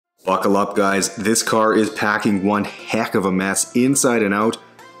Buckle up, guys. This car is packing one heck of a mess inside and out.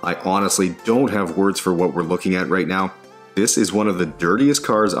 I honestly don't have words for what we're looking at right now. This is one of the dirtiest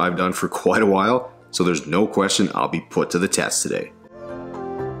cars I've done for quite a while, so there's no question I'll be put to the test today.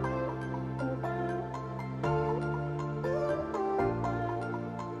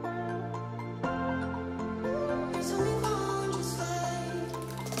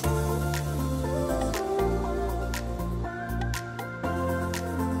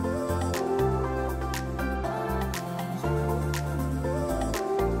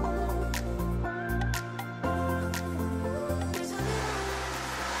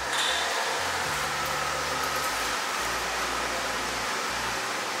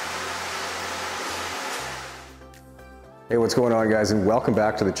 Hey, what's going on, guys, and welcome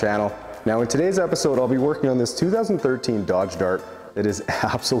back to the channel. Now in today's episode I'll be working on this 2013 Dodge Dart that is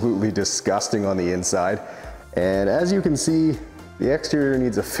absolutely disgusting on the inside, and as you can see the exterior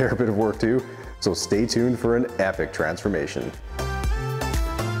needs a fair bit of work too, so stay tuned for an epic transformation.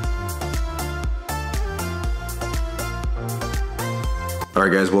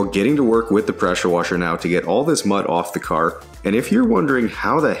 Alright guys, well, getting to work with the pressure washer now to get all this mud off the car. And if you're wondering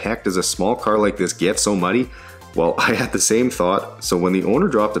how the heck does a small car like this get so muddy, well, I had the same thought. So when the owner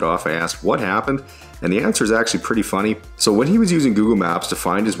dropped it off, I asked what happened, and the answer is actually pretty funny. So when he was using Google Maps to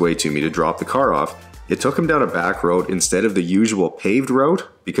find his way to me to drop the car off, it took him down a back road instead of the usual paved route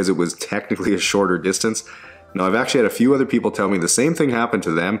because it was technically a shorter distance. Now, I've actually had a few other people tell me the same thing happened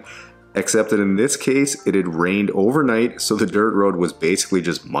to them, except that in this case it had rained overnight, so the dirt road was basically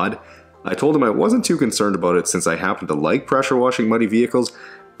just mud. I told him I wasn't too concerned about it since I happen to like pressure washing muddy vehicles,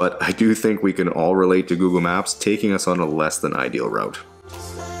 but I do think we can all relate to Google Maps taking us on a less than ideal route.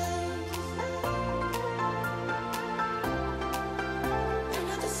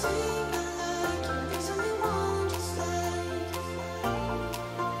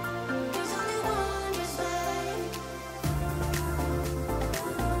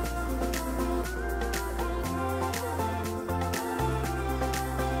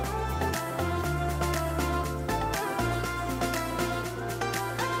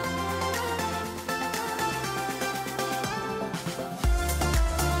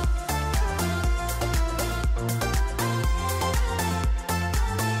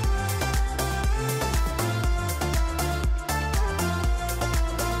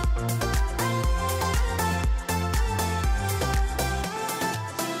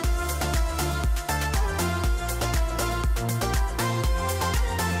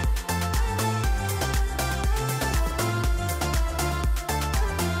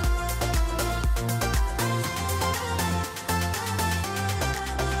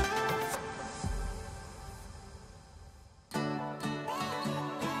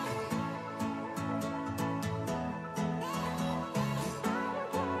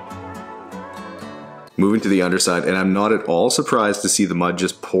 Moving to the underside, and I'm not at all surprised to see the mud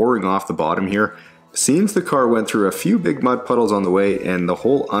just pouring off the bottom here. Seems the car went through a few big mud puddles on the way and the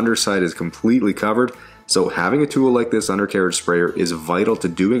whole underside is completely covered, so having a tool like this undercarriage sprayer is vital to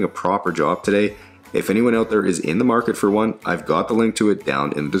doing a proper job today. If anyone out there is in the market for one, I've got the link to it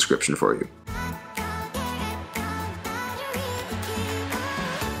down in the description for you.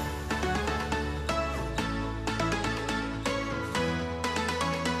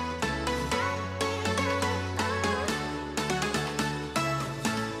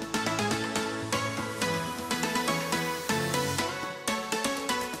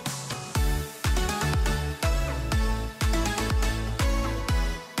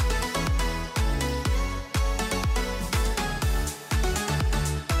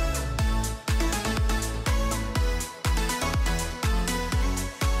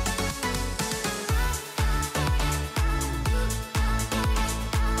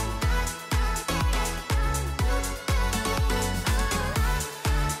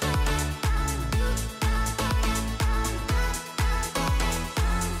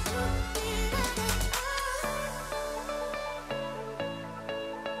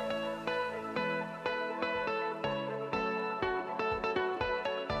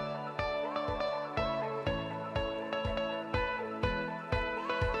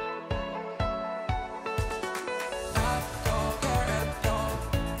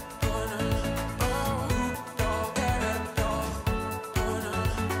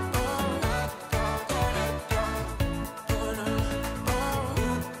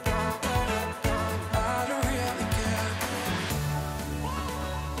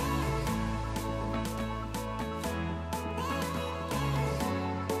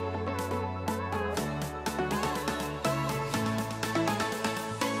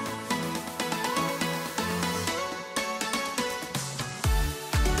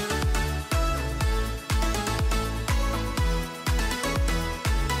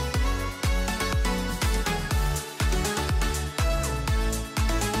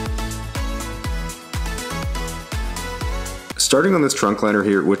 Starting on this trunk liner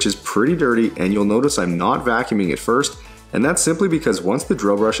here, which is pretty dirty, and you'll notice I'm not vacuuming it first, and that's simply because once the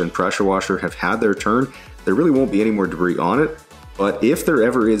drill brush and pressure washer have had their turn, there really won't be any more debris on it. But if there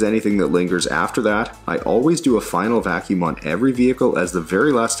ever is anything that lingers after that, I always do a final vacuum on every vehicle as the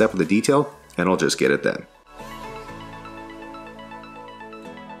very last step of the detail, and I'll just get it then.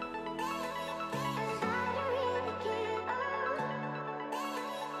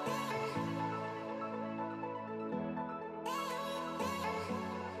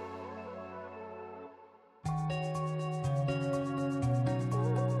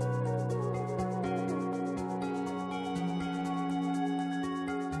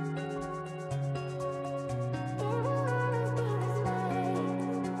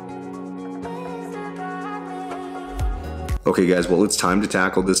 Okay guys, well it's time to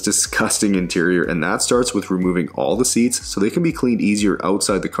tackle this disgusting interior, and that starts with removing all the seats so they can be cleaned easier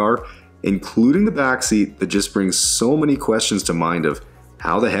outside the car, including the back seat that just brings so many questions to mind of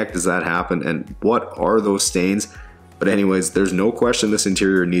how the heck does that happen and what are those stains? But anyways, there's no question this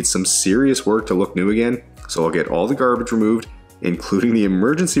interior needs some serious work to look new again, so I'll get all the garbage removed, including the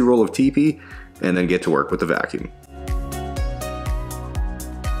emergency roll of TP, and then get to work with the vacuum.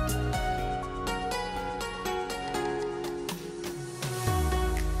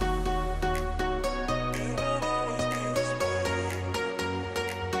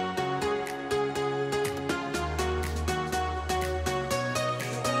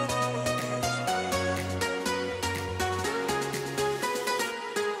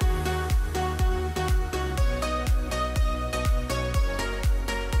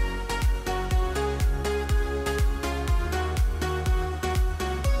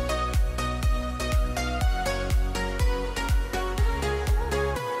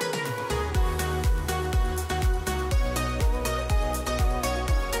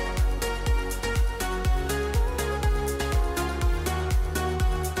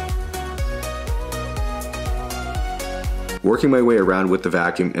 Working my way around with the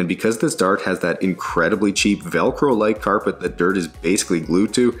vacuum, and because this Dart has that incredibly cheap Velcro-like carpet that dirt is basically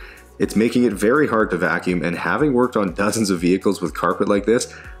glued to, it's making it very hard to vacuum, and having worked on dozens of vehicles with carpet like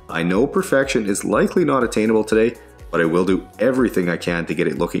this, I know perfection is likely not attainable today, but I will do everything I can to get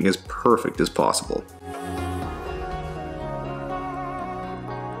it looking as perfect as possible.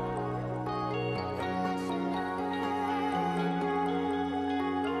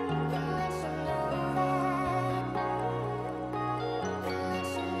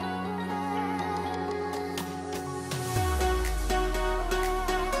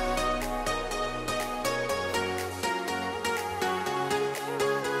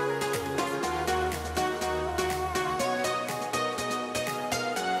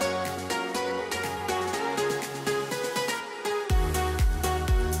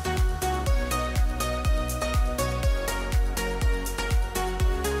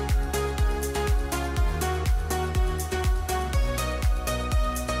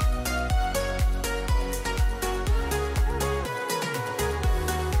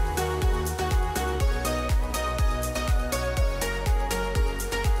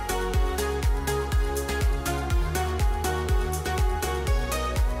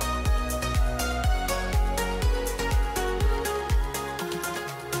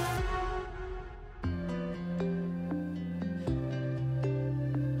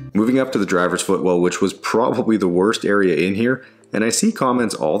 Moving up to the driver's footwell, which was probably the worst area in here, and I see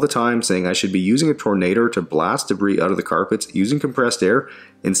comments all the time saying I should be using a tornado to blast debris out of the carpets using compressed air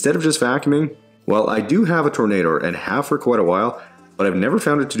instead of just vacuuming. Well, I do have a tornado and have for quite a while, but I've never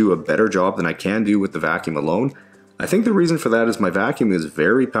found it to do a better job than I can do with the vacuum alone. I think the reason for that is my vacuum is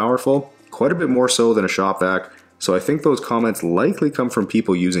very powerful, quite a bit more so than a shop vac, so I think those comments likely come from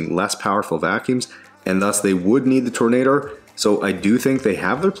people using less powerful vacuums, and thus they would need the tornado. So I do think they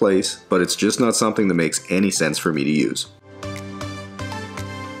have their place, but it's just not something that makes any sense for me to use.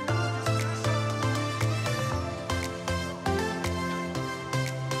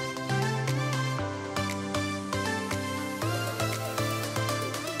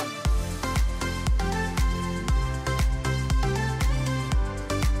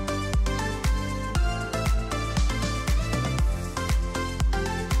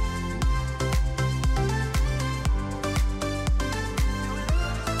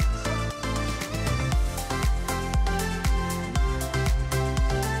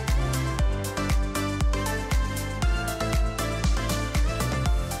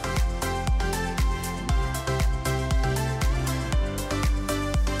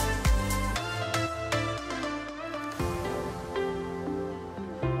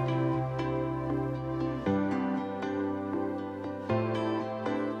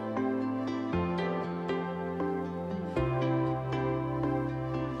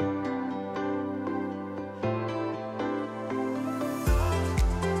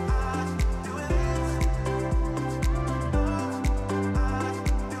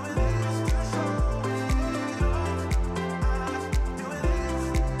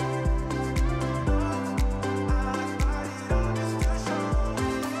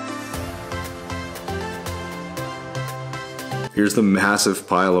 Here's the massive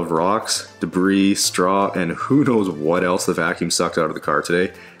pile of rocks, debris, straw, and who knows what else the vacuum sucked out of the car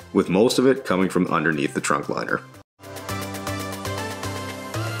today, with most of it coming from underneath the trunk liner.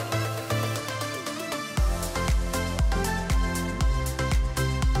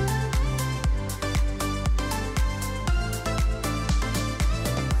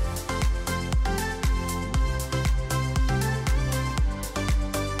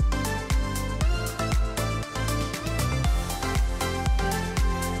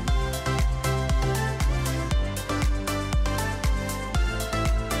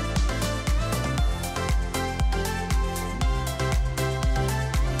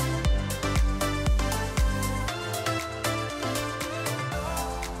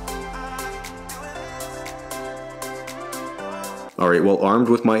 Alright, well, armed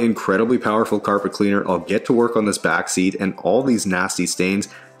with my incredibly powerful carpet cleaner, I'll get to work on this back seat and all these nasty stains,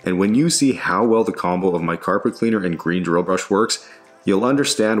 and when you see how well the combo of my carpet cleaner and green drill brush works, you'll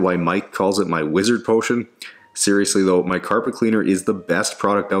understand why Mike calls it my wizard potion. Seriously though, my carpet cleaner is the best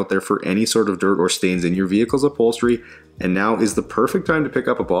product out there for any sort of dirt or stains in your vehicle's upholstery, and now is the perfect time to pick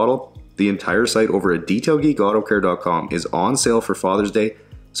up a bottle. The entire site over at detailgeekautocare.com is on sale for Father's Day,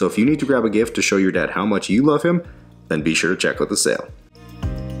 so if you need to grab a gift to show your dad how much you love him, then be sure to check out the sale.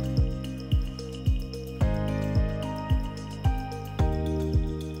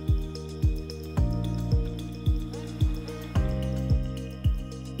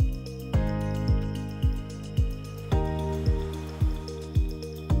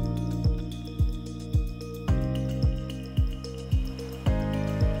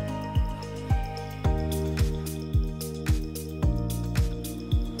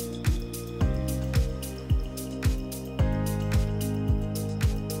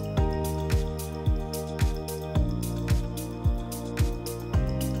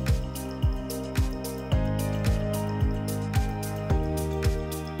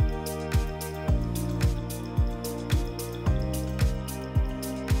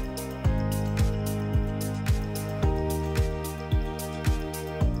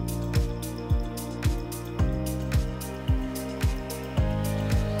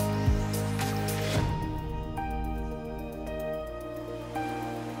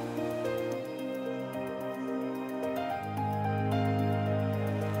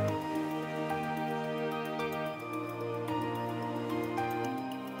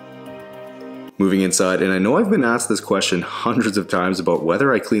 Moving inside, and I know I've been asked this question hundreds of times about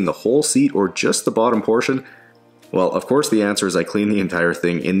whether I clean the whole seat or just the bottom portion. Well, of course the answer is I clean the entire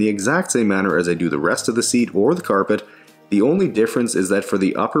thing in the exact same manner as I do the rest of the seat or the carpet. The only difference is that for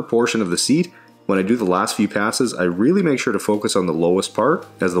the upper portion of the seat, when I do the last few passes, I really make sure to focus on the lowest part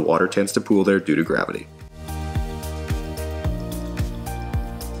as the water tends to pool there due to gravity.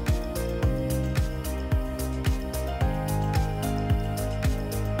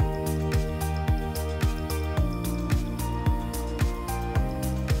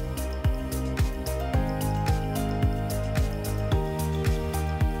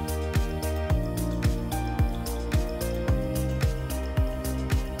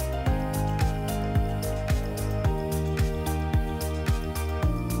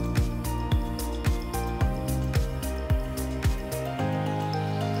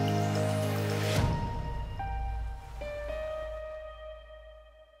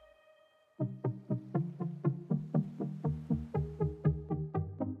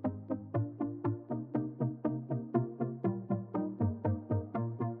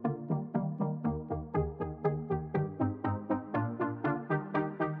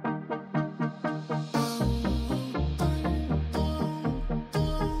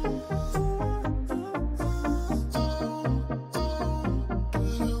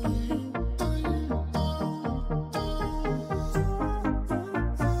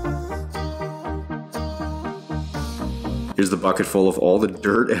 Here's the bucket full of all the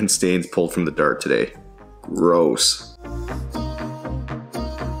dirt and stains pulled from the dart today. Gross.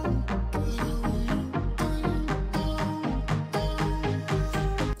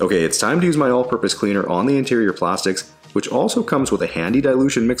 Okay, it's time to use my all-purpose cleaner on the interior plastics, which also comes with a handy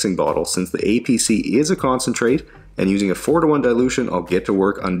dilution mixing bottle since the APC is a concentrate, and using a 4:1 dilution, I'll get to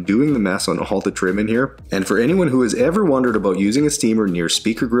work undoing the mess on all the trim in here. And for anyone who has ever wondered about using a steamer near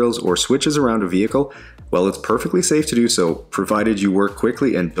speaker grills or switches around a vehicle, well, it's perfectly safe to do so, provided you work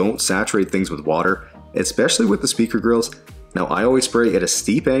quickly and don't saturate things with water, especially with the speaker grills. Now, I always spray at a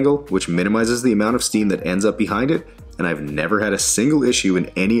steep angle, which minimizes the amount of steam that ends up behind it, and I've never had a single issue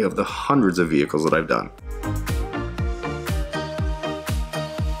in any of the hundreds of vehicles that I've done.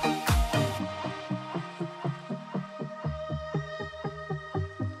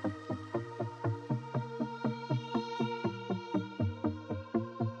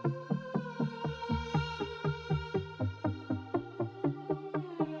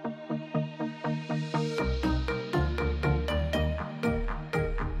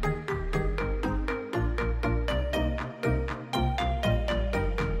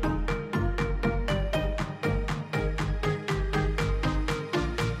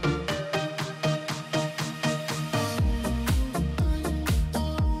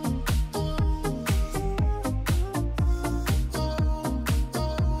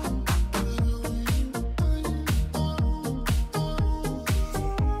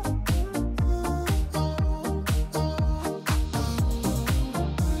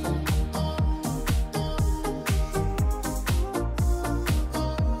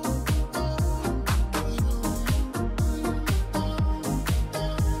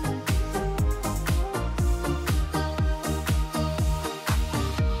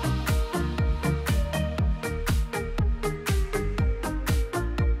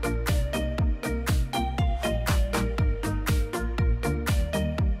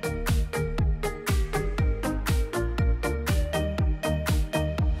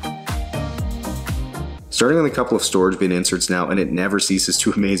 starting on a couple of storage bin inserts now, and it never ceases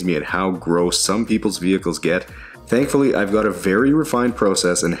to amaze me at how gross some people's vehicles get. Thankfully, I've got a very refined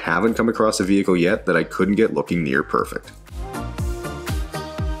process and haven't come across a vehicle yet that I couldn't get looking near perfect.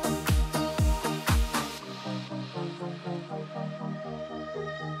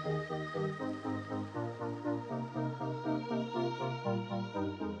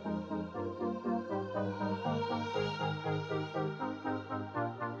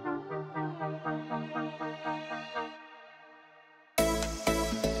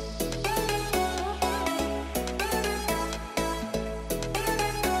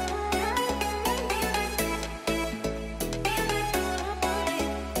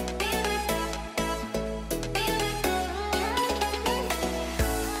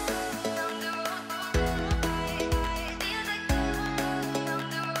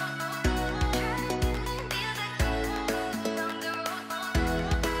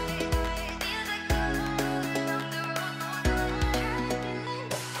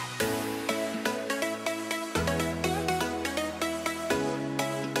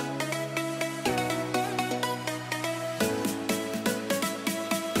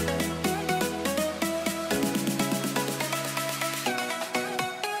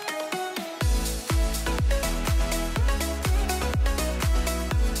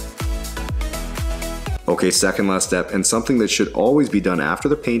 Okay, second last step, and something that should always be done after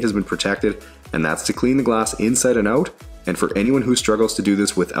the paint has been protected, and that's to clean the glass inside and out. And for anyone who struggles to do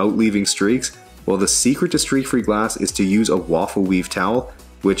this without leaving streaks, well, the secret to streak-free glass is to use a waffle weave towel,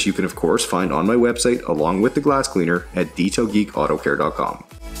 which you can of course find on my website along with the glass cleaner at detailgeekautocare.com.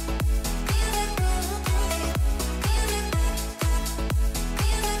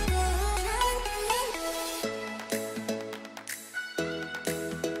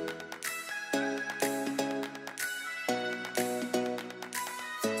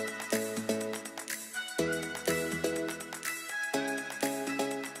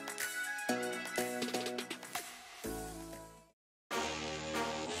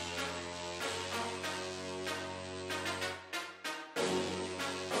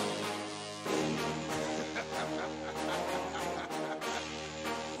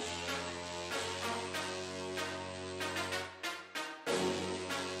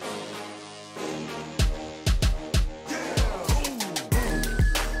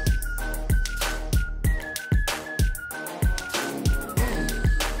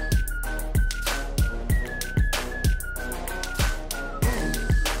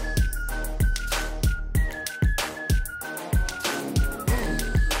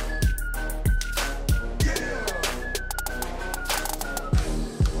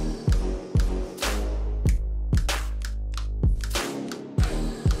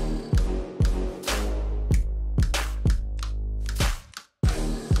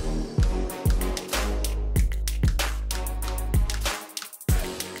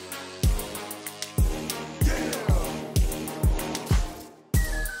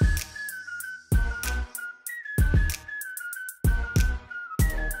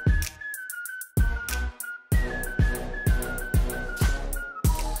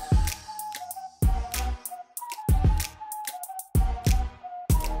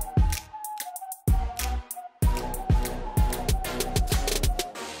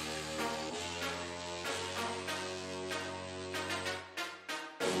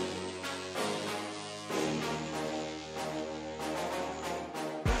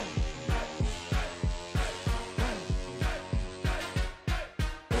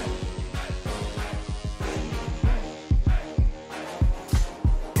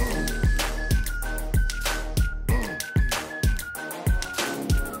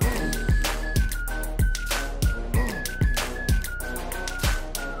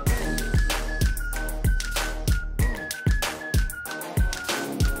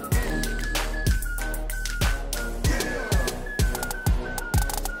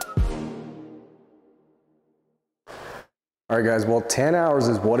 All right guys, well 10 hours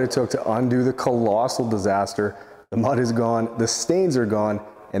is what it took to undo the colossal disaster. The mud is gone, the stains are gone,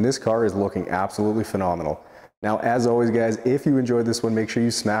 and this car is looking absolutely phenomenal. Now, as always guys, if you enjoyed this one, make sure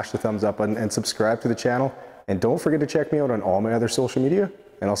you smash the thumbs up button and subscribe to the channel. And don't forget to check me out on all my other social media,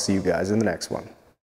 and I'll see you guys in the next one.